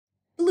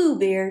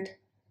Bluebeard.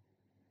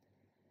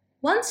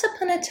 Once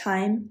upon a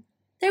time,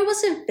 there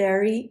was a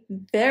very,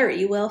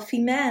 very wealthy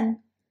man.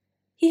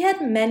 He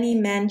had many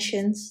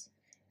mansions,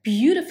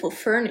 beautiful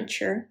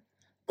furniture,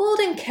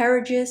 golden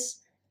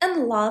carriages,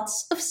 and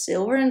lots of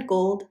silver and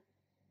gold.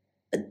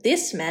 But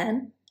this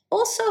man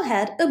also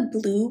had a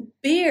blue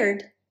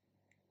beard.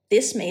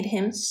 This made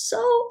him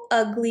so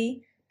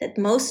ugly that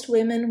most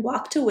women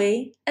walked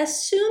away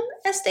as soon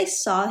as they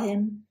saw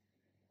him.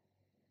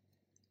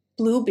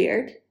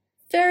 Bluebeard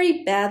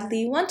very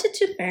badly wanted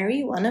to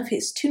marry one of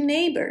his two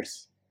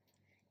neighbors.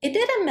 It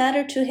didn't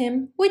matter to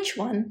him which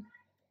one,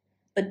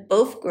 but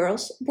both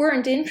girls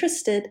weren't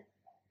interested.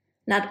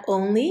 Not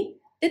only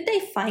did they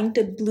find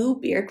the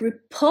Bluebeard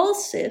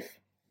repulsive,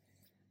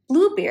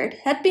 Bluebeard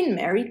had been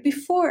married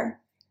before,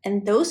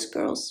 and those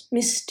girls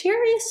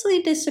mysteriously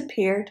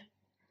disappeared.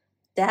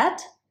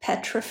 That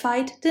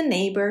petrified the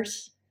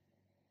neighbors.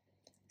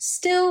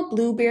 Still,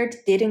 Bluebeard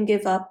didn't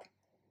give up.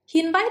 He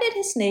invited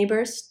his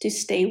neighbors to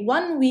stay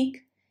 1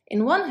 week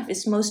in one of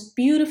his most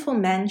beautiful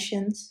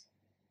mansions.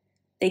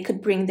 They could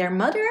bring their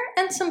mother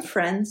and some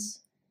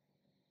friends.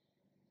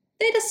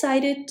 They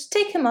decided to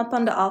take him up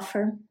on the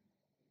offer.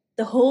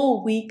 The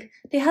whole week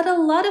they had a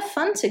lot of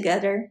fun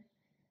together.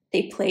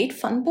 They played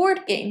fun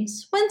board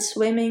games, went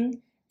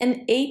swimming,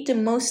 and ate the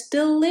most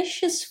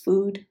delicious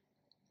food.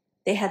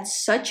 They had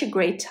such a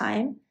great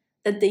time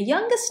that the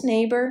youngest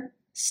neighbor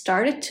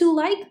started to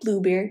like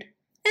Bluebeard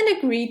and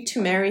agreed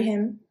to marry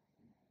him.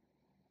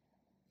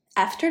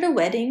 After the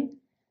wedding,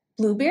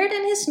 Bluebeard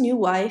and his new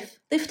wife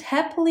lived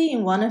happily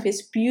in one of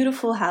his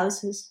beautiful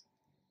houses.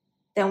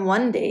 Then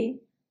one day,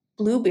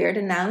 Bluebeard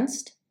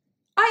announced,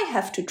 "I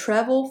have to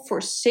travel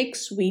for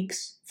 6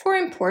 weeks for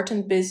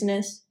important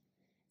business.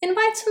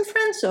 Invite some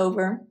friends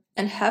over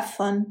and have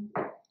fun."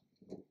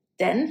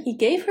 Then he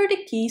gave her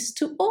the keys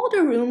to all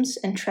the rooms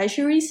and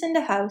treasuries in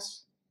the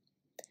house.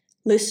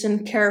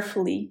 "Listen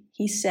carefully,"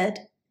 he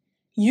said.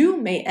 "You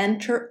may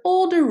enter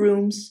all the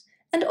rooms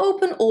and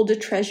open all the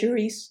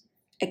treasuries,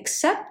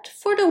 except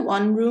for the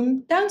one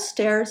room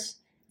downstairs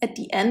at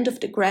the end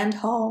of the grand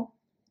hall.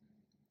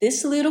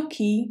 This little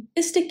key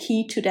is the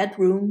key to that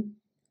room.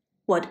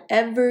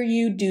 Whatever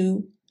you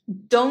do,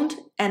 don't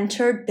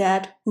enter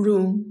that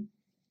room."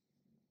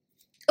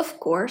 Of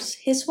course,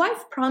 his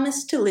wife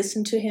promised to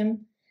listen to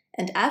him,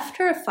 and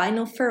after a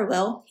final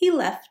farewell, he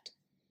left.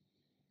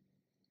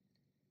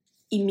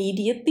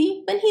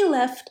 Immediately when he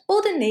left,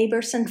 all the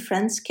neighbors and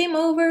friends came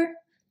over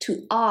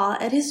to awe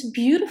at his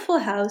beautiful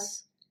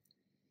house.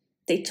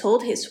 They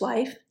told his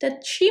wife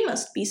that she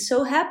must be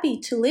so happy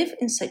to live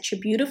in such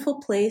a beautiful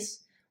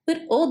place with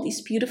all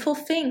these beautiful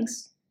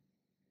things.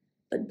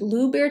 But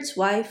Bluebeard's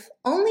wife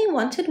only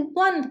wanted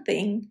one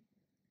thing,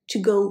 to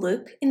go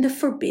look in the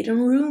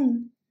forbidden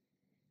room.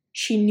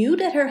 She knew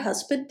that her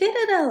husband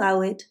didn't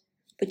allow it,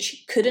 but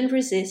she couldn't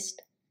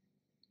resist.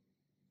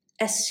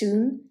 As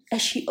soon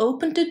as she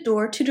opened the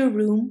door to the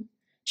room,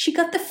 she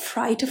got the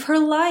fright of her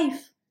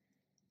life.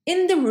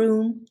 In the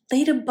room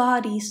lay the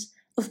bodies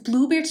of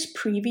Bluebeard's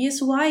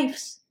previous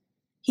wives.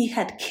 He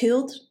had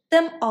killed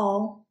them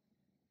all.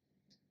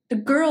 The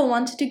girl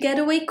wanted to get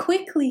away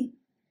quickly.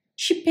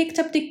 She picked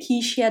up the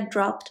key she had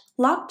dropped,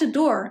 locked the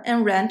door,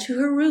 and ran to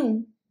her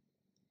room.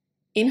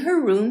 In her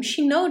room,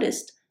 she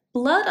noticed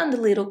blood on the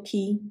little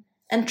key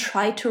and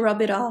tried to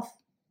rub it off.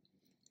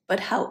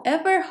 But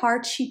however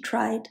hard she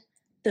tried,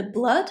 the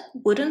blood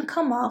wouldn't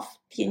come off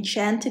the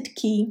enchanted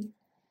key.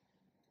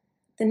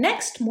 The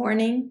next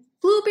morning,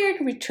 Bluebeard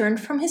returned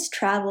from his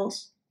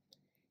travels.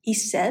 He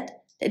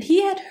said that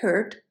he had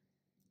heard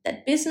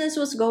that business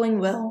was going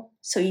well,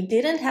 so he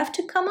didn't have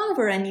to come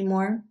over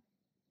anymore.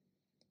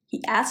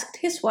 He asked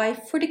his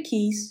wife for the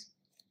keys.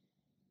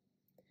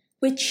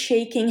 With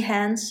shaking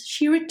hands,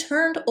 she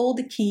returned all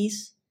the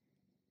keys.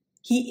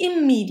 He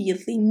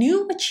immediately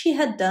knew what she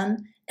had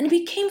done and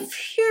became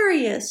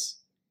furious.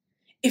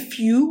 "If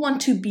you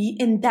want to be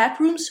in that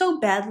room so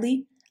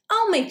badly,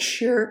 I'll make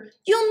sure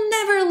you'll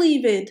never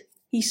leave it,"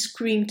 he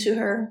screamed to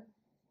her.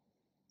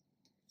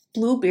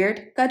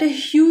 Bluebeard got a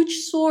huge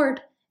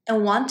sword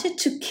and wanted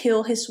to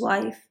kill his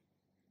wife,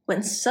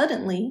 when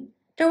suddenly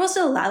there was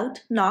a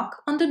loud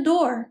knock on the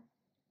door.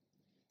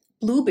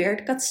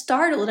 Bluebeard got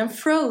startled and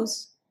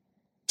froze.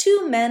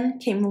 2 men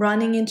came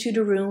running into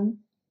the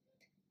room.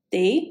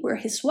 They were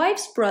his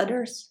wife's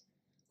brothers,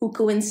 who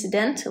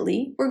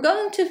coincidentally were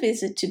going to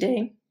visit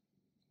today.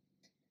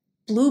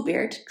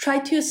 Bluebeard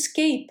tried to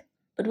escape,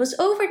 but was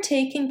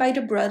overtaken by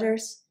the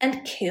brothers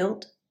and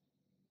killed.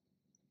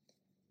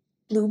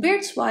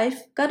 Bluebeard's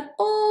wife got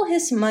all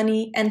his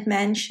money and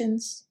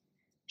mansions.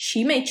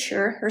 She made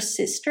sure her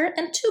sister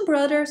and 2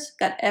 brothers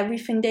got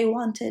everything they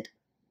wanted.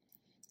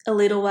 A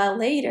little while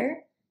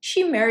later,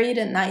 she married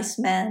a nice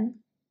man.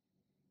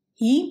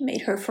 He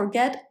made her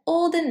forget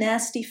all the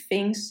nasty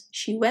things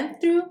she went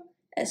through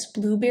as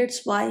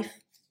Bluebeard's wife.